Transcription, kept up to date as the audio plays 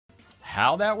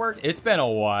how that worked. It's been a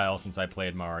while since I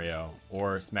played Mario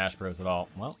or Smash Bros. At all.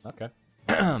 Well, okay.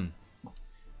 Are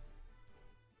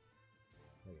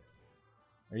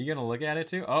you gonna look at it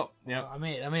too? Oh, yeah. I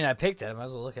mean, I picked it. I might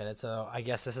as well look at it. So I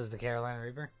guess this is the Carolina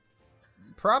Reaper.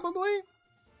 Probably.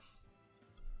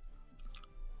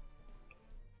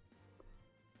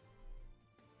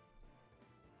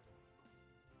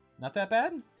 Not that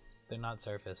bad. They're not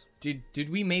surface. Did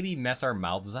we maybe mess our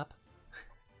mouths up?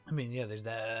 I mean, yeah, there's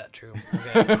that. True.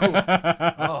 Okay.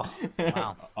 Oh,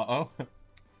 wow. Uh-oh.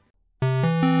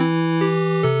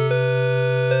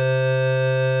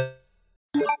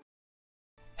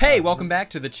 Hey, welcome back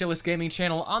to the chillest gaming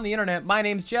channel on the internet. My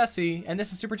name's Jesse, and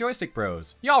this is Super Joystick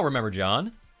Bros. Y'all remember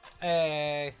John?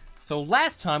 Hey. So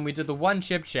last time we did the one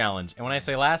chip challenge, and when I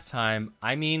say last time,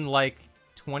 I mean like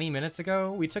 20 minutes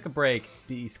ago. We took a break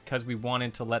because we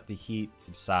wanted to let the heat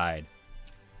subside.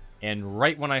 And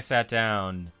right when I sat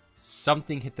down,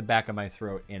 something hit the back of my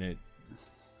throat, and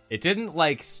it didn't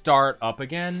like start up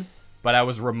again, but I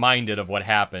was reminded of what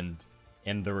happened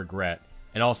and the regret.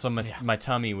 And also my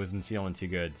tummy wasn't feeling too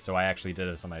good, so I actually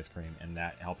did some ice cream, and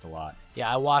that helped a lot.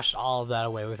 Yeah, I washed all of that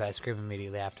away with ice cream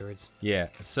immediately afterwards. Yeah,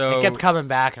 so it kept coming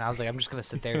back, and I was like, I'm just gonna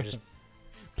sit there and just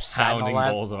pounding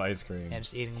bowls of ice cream. Yeah,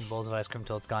 just eating bowls of ice cream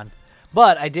till it's gone.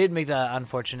 But I did make the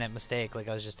unfortunate mistake, like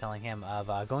I was just telling him,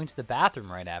 of going to the bathroom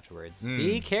right afterwards.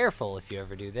 Be careful if you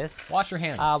ever do this. Wash your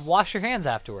hands. Wash your hands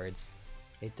afterwards.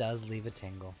 It does leave a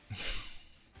tingle.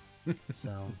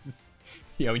 So.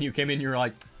 Yeah, when you came in, you were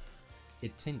like,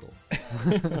 it tingles.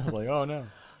 I was like, oh no.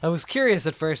 I was curious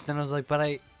at first, then I was like,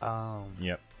 but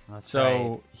Yep. So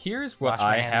right. Here's what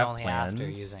I have only planned after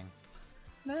using.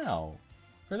 now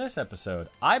for this episode.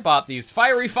 I bought these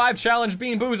Fiery 5 Challenge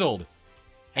Bean Boozled.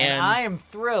 And I am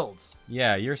thrilled.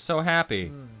 Yeah, you're so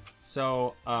happy.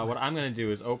 So what I'm going to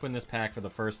do is open this pack for the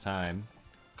first time.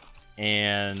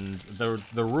 And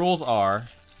the rules are,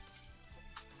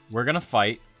 we're going to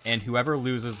fight, and whoever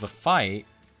loses the fight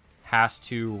has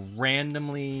to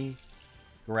randomly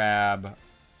grab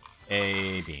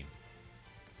a bean.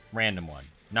 Random one.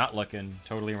 Not looking.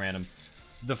 Totally random.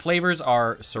 The flavors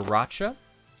are Sriracha,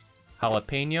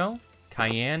 Jalapeno,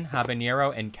 Cayenne,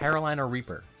 Habanero, and Carolina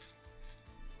Reaper.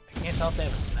 I can't tell if they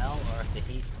have a smell or if the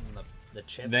heat from the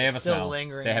chip they have is a still smell.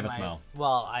 lingering. They have in a smell.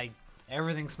 Well,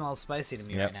 everything smells spicy to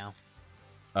me right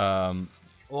now.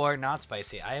 Or not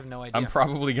spicy. I have no idea. I'm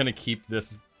probably gonna keep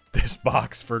this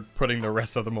box for putting the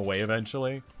rest of them away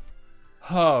eventually.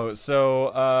 Oh,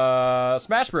 so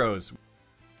Smash Bros.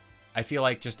 I feel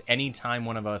like just any time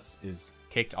one of us is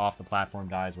kicked off the platform,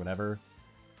 dies, whatever,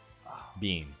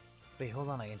 bean. Wait, hold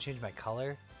on. I can change my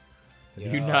color.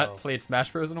 Have you not played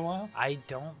Smash Bros in a while? I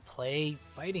don't play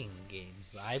fighting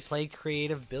games. I play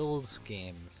creative builds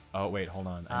games. Oh wait, hold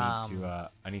on.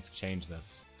 I need to change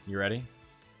this. You ready?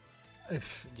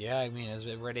 Yeah, I mean, as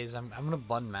ready as I'm gonna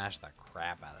button mash the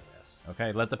crap out of this.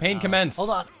 Okay, let the pain commence. Hold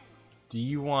on. Do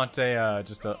you want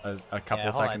just a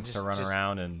couple seconds to run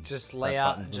around and just lay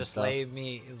off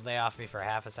me for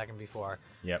half a second before?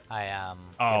 Yep. I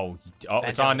Oh,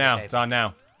 it's on now. It's on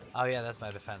now. Oh yeah, that's my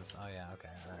defense. Oh yeah, okay,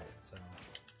 all right. So.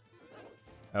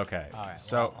 Okay. All right.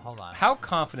 So well, hold on. How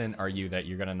confident are you that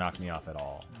you're gonna knock me off at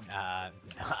all? None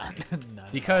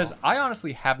because I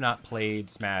honestly have not played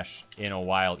Smash in a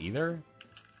while either.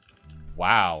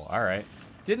 Wow. All right.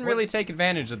 Didn't really take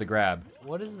advantage of the grab.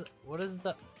 What is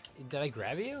the? Did I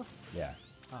grab you? Yeah.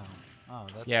 Oh.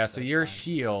 That's your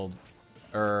shield,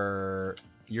 or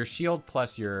your shield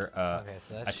plus your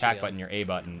attack button, your A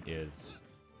button is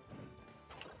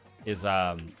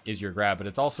your grab, but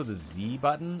it's also the Z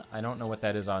button. I don't know what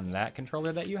that is on that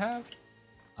controller that you have.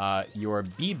 Your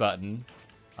B button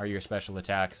are your special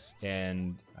attacks,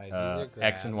 and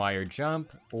X and Y are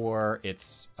jump, or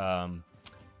it's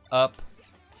up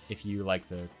if you like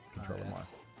the controller more.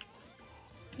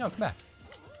 No, come back.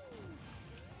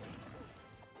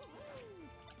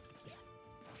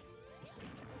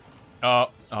 Oh,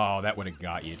 that would have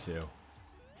got you too.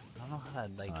 I don't know how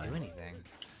to do anything.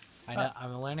 I know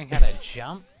I'm learning how to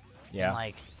jump. Yeah.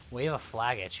 And, wave a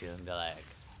flag at you and be like,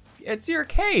 "It's your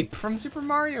cape from Super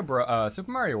Mario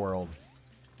World."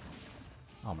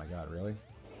 Oh my God, really?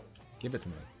 Give it to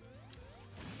me.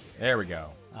 There we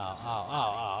go.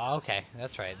 Oh, okay.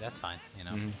 That's right. That's fine. You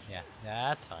know. Yeah,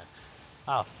 that's fine.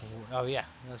 Oh yeah.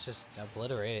 Let's just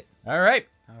obliterate it. All right.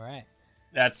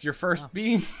 That's your first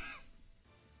beam.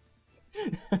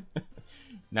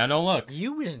 Now don't look.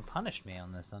 You didn't punish me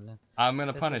on this, London. I'm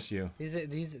gonna punish you.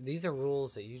 These are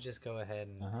rules that you just go ahead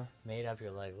and made up.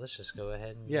 You're like, let's just go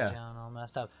ahead and get John all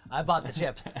messed up. I bought the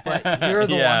chips, but you're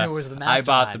the one who was the mastermind. I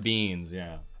bought the beans.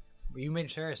 Yeah. You made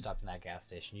sure I stopped in that gas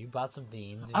station. You bought some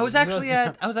beans. I was at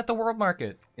the World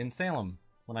Market in Salem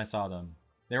when I saw them.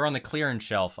 They were on the clearance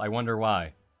shelf. I wonder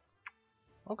why.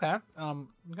 Okay. Can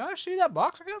I see that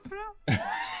box I got for now?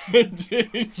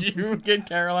 Did you get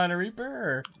Carolina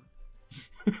Reaper?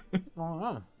 I don't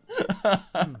know.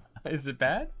 Is it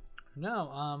bad? No.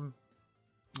 I'm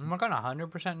not gonna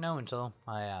 100% know until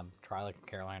I try like a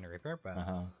Carolina Reaper, but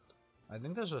I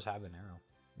think this was habanero.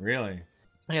 Really?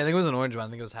 Yeah, I think it was an orange one. I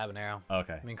think it was habanero.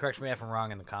 Okay. I mean, correct me if I'm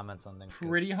wrong in the comments on things.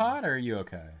 Pretty hot, or are you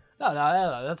okay? No,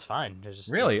 that's fine. There's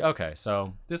just really? Okay,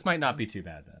 so this might not be too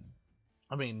bad then.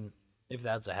 I mean, if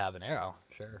that's a habanero,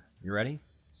 sure. You ready?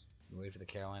 Wait for the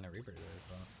Carolina Reaper to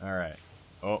go. All right.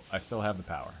 Oh, I still have the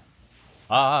power.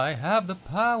 I have the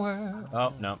power.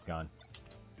 Oh, no, gone.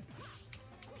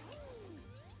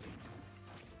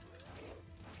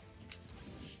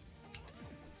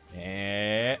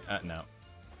 No.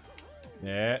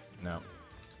 No.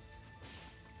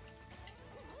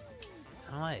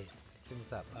 How do I do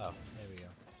this up? Oh, there we go.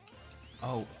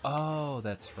 Oh,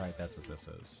 that's right. That's what this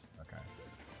is. Okay.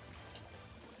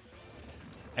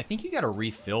 I think you got to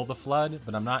refill the flood,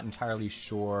 but I'm not entirely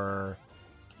sure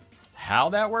how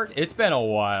that worked. It's been a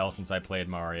while since I played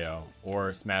Mario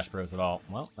or Smash Bros. At all.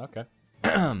 Well, okay.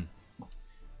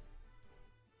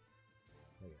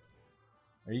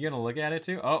 Are you gonna look at it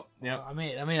too? Oh, yeah. Well,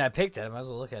 I mean, I picked it. I might as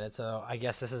well look at it. So I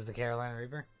guess this is the Carolina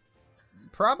Reaper.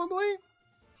 Probably.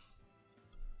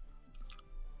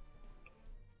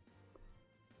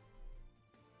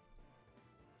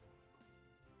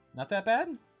 Not that bad?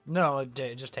 No,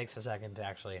 it just takes a second to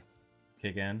actually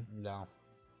kick in. No.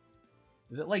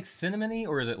 Is it like cinnamony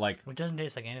or is it like? It doesn't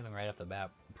taste like anything right off the bat.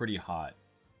 Pretty hot,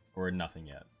 or nothing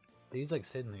yet. These like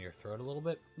sit in your throat a little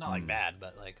bit. Not like bad,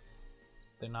 but like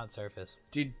they're not surface.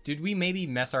 Did we maybe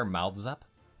mess our mouths up?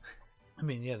 I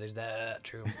mean, yeah, there's that.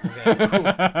 True. Okay.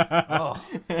 Oh,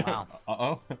 wow.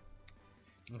 Uh-oh.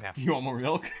 Okay. Do you want more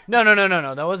milk? No.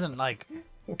 That wasn't like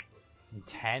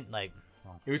intent. Like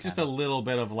it was just a little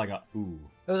bit of like a ooh.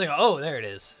 It was like, oh, there it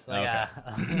is. Like okay.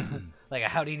 Like a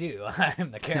howdy do.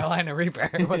 I'm the Carolina Reaper.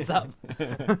 What's up?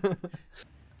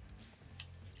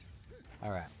 All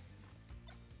right.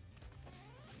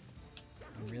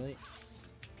 Really?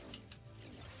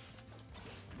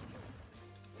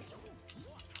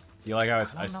 You like how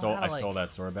I stole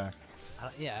that sword back?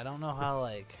 I don't know how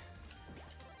like.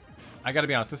 I gotta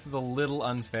be honest, this is a little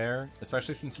unfair,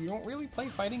 especially since you don't really play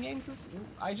fighting games, as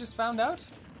I just found out.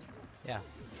 Yeah.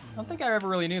 I don't think I ever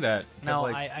really knew that. No,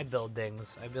 like, I build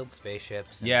things. I build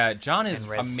spaceships. And, yeah, John is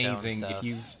redstone amazing. stuff, if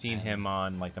you've seen him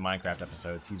on like the Minecraft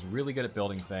episodes, he's really good at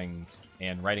building things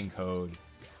and writing code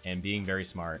and being very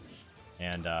smart.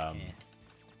 And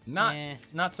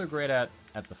not so great at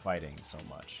the fighting so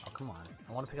much. Oh, come on.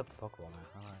 I want to pick up the Pokeball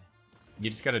now. You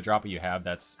just gotta drop what you have.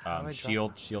 That's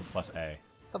shield plus A.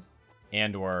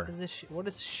 And or what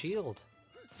is shield?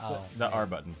 Oh, the R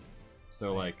button.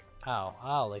 So like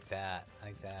oh, like that.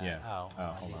 Yeah. Oh,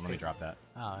 hold on, let me drop that.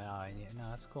 Oh, no,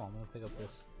 that's cool. I'm gonna pick up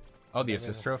this. Oh, the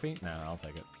assist trophy? No, I'll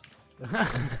take it.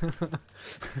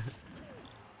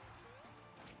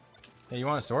 Hey, you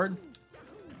want a sword?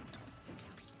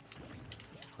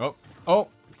 Oh,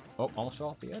 almost fell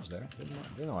off the edge there.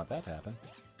 Didn't want that to happen.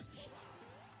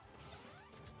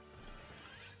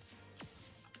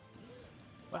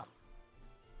 Well.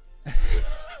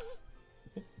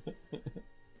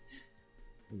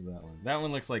 Who's that one? That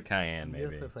one looks like Cayenne, maybe.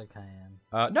 This looks like Cayenne.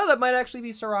 No, that might actually be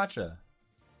Sriracha.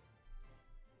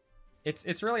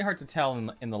 It's really hard to tell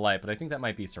in the light, but I think that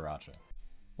might be Sriracha.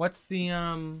 What's the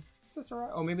Sriracha?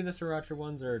 Oh, maybe the Sriracha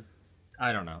ones are...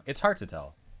 I don't know. It's hard to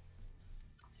tell.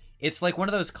 It's like one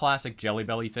of those classic Jelly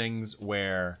Belly things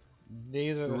where...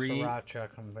 These are the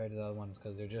Sriracha compared to the other ones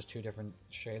because they're just two different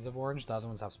shades of orange. The other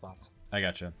ones have spots. I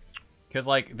gotcha. Because,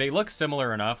 like, they look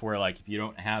similar enough where, like, if you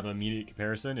don't have immediate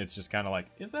comparison, it's just kind of like,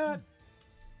 is that...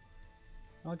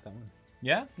 I like that one.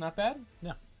 Yeah? Not bad?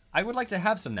 Yeah. I would like to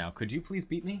have some now. Could you please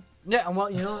beat me? Yeah, well,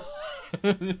 you know...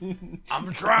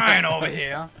 I'm trying over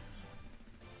here.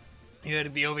 You had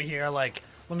to be over here, like,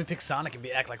 let me pick Sonic and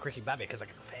act like Ricky Bobby because I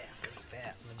can go fast,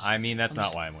 I mean, that's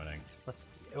not why I'm winning.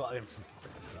 Well, I mean, it's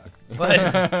gonna suck. But...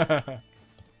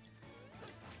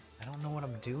 I don't know what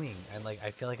I'm doing.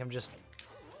 I feel like I'm just...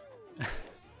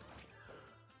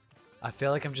 I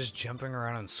feel like I'm just jumping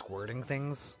around and squirting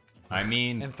things. I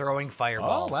mean... and throwing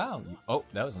fireballs. Oh, wow. Oh,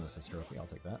 that was an assist trophy. I'll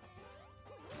take that.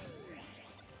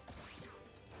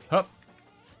 Hup.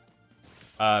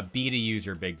 B to use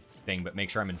your big thing, but make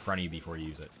sure I'm in front of you before you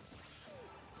use it.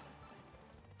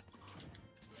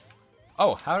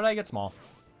 Oh, how did I get small?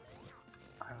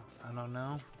 I don't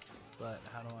know, but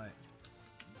how do I...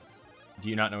 Do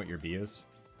you not know what your B is?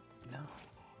 No.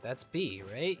 That's B,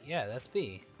 right? Yeah, that's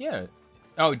B. Yeah.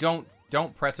 Oh, don't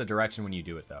press a direction when you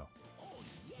do it, though.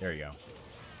 There you go.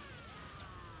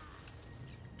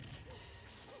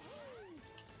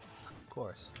 Of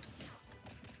course.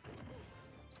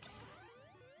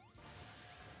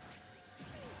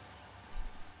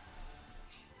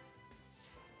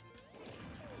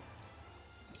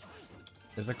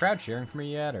 Is the crowd cheering for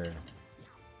me yet, or?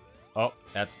 Oh,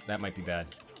 that might be bad.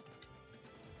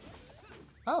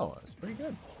 Oh, it's pretty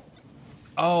good.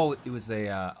 Oh, it was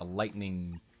a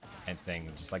lightning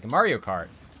thing, just like a Mario Kart.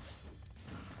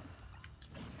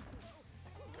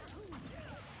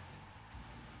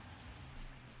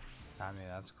 I mean,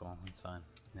 that's cool. That's fine.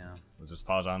 Yeah. We'll just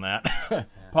pause on that. Yeah.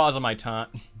 Pause on my taunt.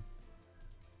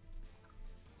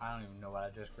 I don't even know what I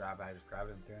just grabbed. I just grabbed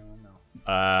it and threw it in the window.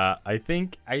 I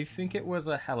think it was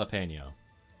a jalapeno.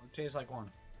 It tastes like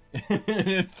one.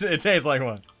 It tastes like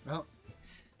one. Oh.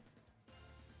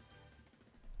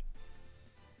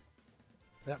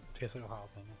 Yep, tastes like a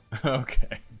jalapeno.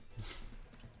 Okay.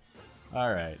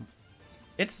 All right.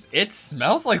 It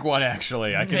smells like one,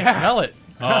 actually. I can smell it.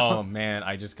 Oh man,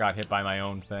 I just got hit by my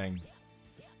own thing.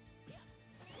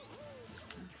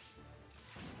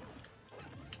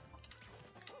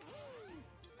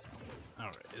 All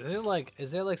right.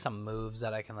 Is there like some moves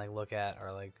that I can like look at,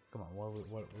 or like, come on, where are we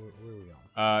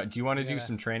going? Do you want to do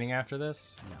some training after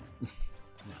this? No.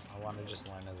 No, I want to just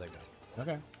learn as I go.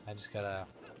 Okay. I just gotta.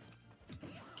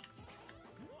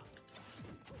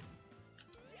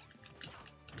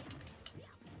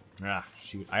 Ah,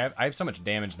 shoot. I have so much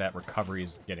damage that recovery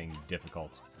is getting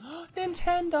difficult.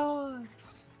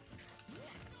 Nintendogs!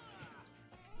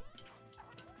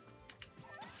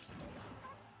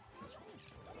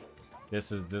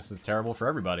 This is terrible for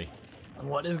everybody.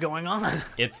 What is going on?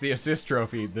 It's the assist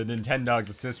trophy. The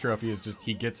Nintendogs assist trophy is just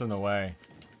he gets in the way.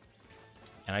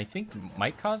 And I think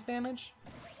might cause damage?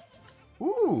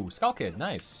 Ooh, Skull Kid,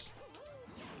 nice.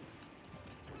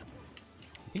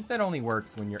 I think that only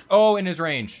works when you're... Oh, in his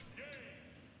range.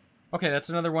 Okay, that's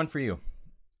another one for you.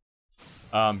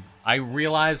 I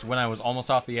realized when I was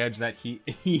almost off the edge that he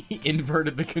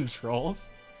inverted the controls,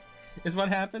 is what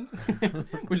happened.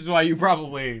 Which is why you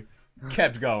probably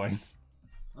kept going.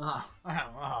 Oh,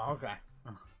 okay.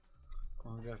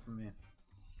 Well, good for me.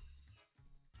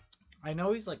 I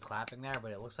know he's like clapping there,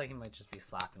 but it looks like he might just be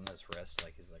slapping his wrist.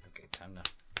 Like he's like, okay,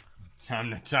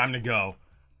 Time to go.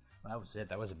 That was it.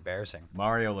 That was embarrassing.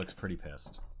 Mario looks pretty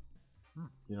pissed.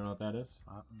 You don't know what that is?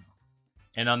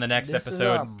 And on the next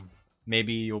episode,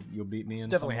 maybe you'll beat me in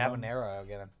definitely some of them. habanero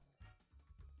again.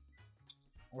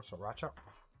 Or sriracha.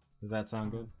 Does that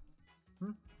sound good?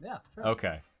 Yeah. Sure.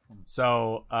 Okay.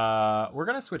 So we're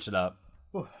gonna switch it up.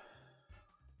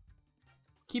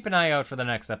 Keep an eye out for the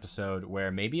next episode where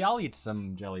maybe I'll eat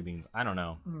some jelly beans. I don't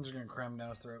know. I'm just gonna cram down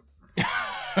his throat.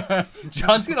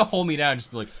 John's gonna hold me down and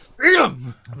just be like, eat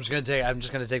him! I'm just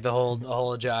gonna take the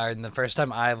whole jar, and the first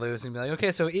time I lose, and be like,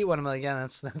 okay, so eat one. I'm like, yeah,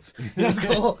 that's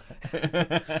cool.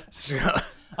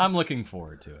 I'm looking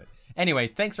forward to it. Anyway,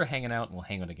 thanks for hanging out, and we'll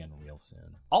hang out again real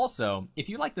soon. Also, if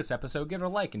you like this episode, give it a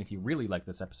like, and if you really like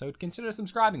this episode, consider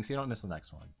subscribing so you don't miss the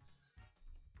next one.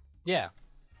 Yeah.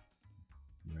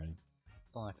 You ready?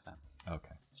 Don't like that.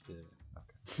 Okay. Let's do it.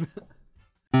 Okay.